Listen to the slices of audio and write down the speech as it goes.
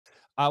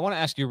I want to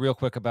ask you real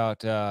quick about,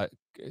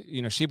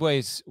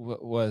 Sheboy's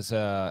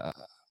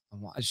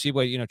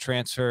Sheboy,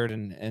 transferred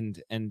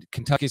and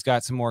Kentucky's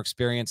got some more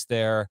experience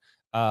there.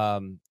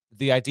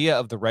 The idea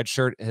of the red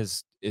shirt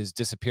is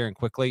disappearing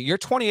quickly. Your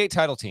 28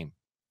 title team.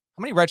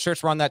 How many red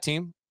shirts were on that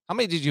team? How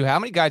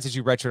many guys did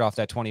you redshirt off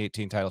that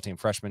 2018 title team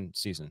freshman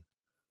season?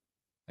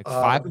 Like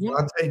 5 of them?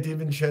 Dante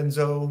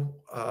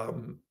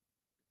DiVincenzo,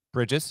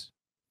 Bridges?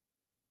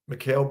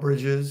 Mikal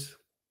Bridges,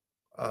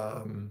 S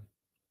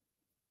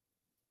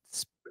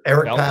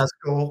Eric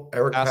Belton?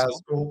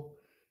 Pascal.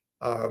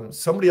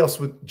 Somebody else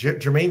with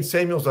Jermaine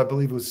Samuels, I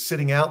believe, was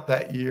sitting out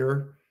that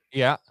year.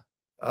 Yeah.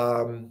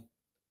 Um,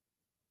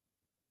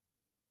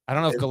 I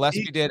don't know if at Gillespie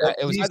least, did. at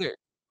It was least, either at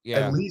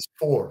yeah. least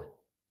 4.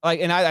 Like,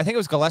 and I think it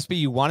was Gillespie.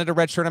 You wanted to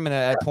redshirt him, and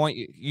at that point,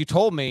 you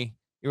told me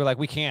you were like,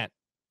 "We can't,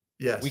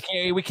 Yes. we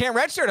can't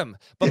redshirt him."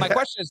 But my Yeah.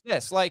 question is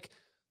this: like,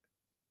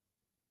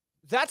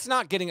 that's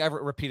not getting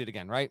ever repeated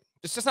again, right?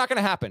 It's just not going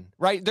to happen,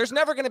 right? There's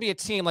never going to be a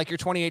team like your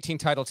 2018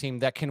 title team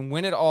that can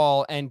win it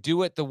all and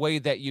do it the way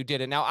that you did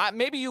it. Now,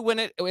 maybe you win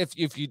it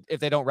if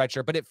they don't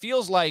redshirt, but it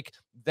feels like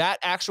that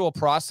actual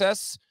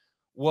process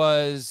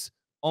was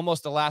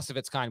almost the last of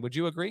its kind. Would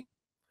you agree?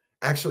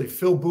 Actually,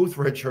 Phil Booth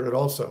redshirted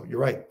also. You're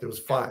right. There was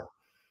 5.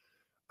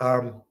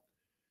 Um,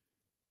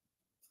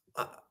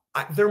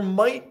 there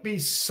might be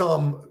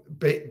some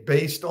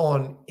based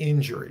on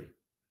injury.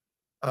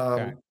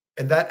 Okay.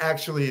 And that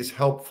actually is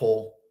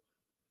helpful,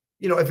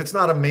 if it's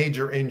not a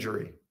major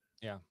injury.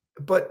 Yeah.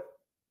 But,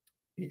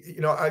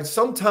 I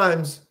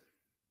sometimes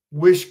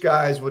wish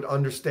guys would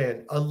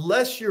understand,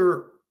 unless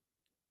you're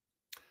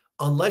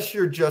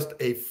just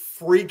a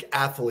freak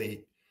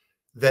athlete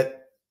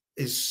that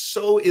is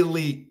so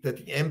elite that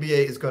the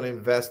NBA is going to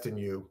invest in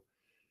you,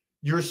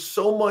 you're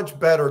so much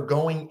better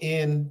going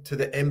into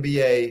the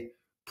NBA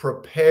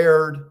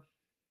prepared,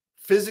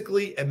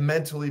 physically and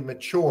mentally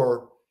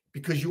mature,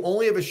 because you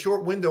only have a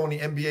short window in the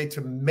NBA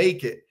to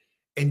make it.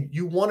 And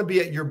you want to be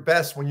at your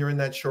best when you're in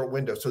that short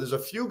window. So there's a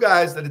few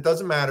guys that it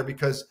doesn't matter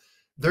because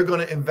they're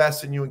going to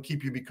invest in you and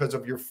keep you because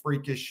of your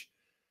freakish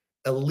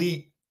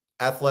elite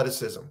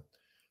athleticism.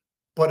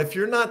 But if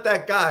you're not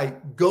that guy,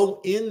 go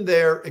in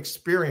there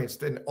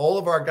experienced. And all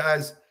of our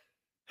guys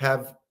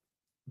have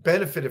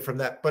benefited from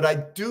that. But I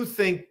do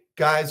think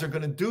guys are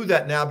going to do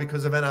that now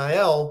because of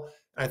NIL.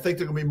 I think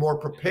they're going to be more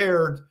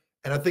prepared.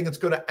 And I think it's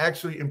going to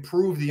actually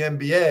improve the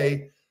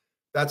NBA.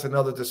 That's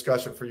another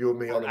discussion for you and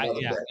me on another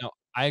day. No,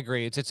 I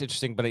agree. It's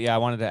interesting, but I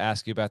wanted to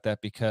ask you about that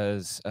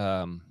because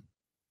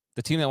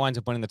the team that winds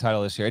up winning the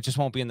title this year, it just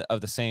won't be of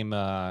the same.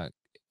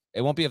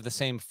 It won't be of the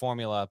same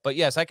formula. But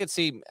yes, I could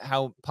see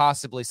how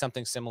possibly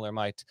something similar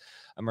might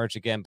emerge again.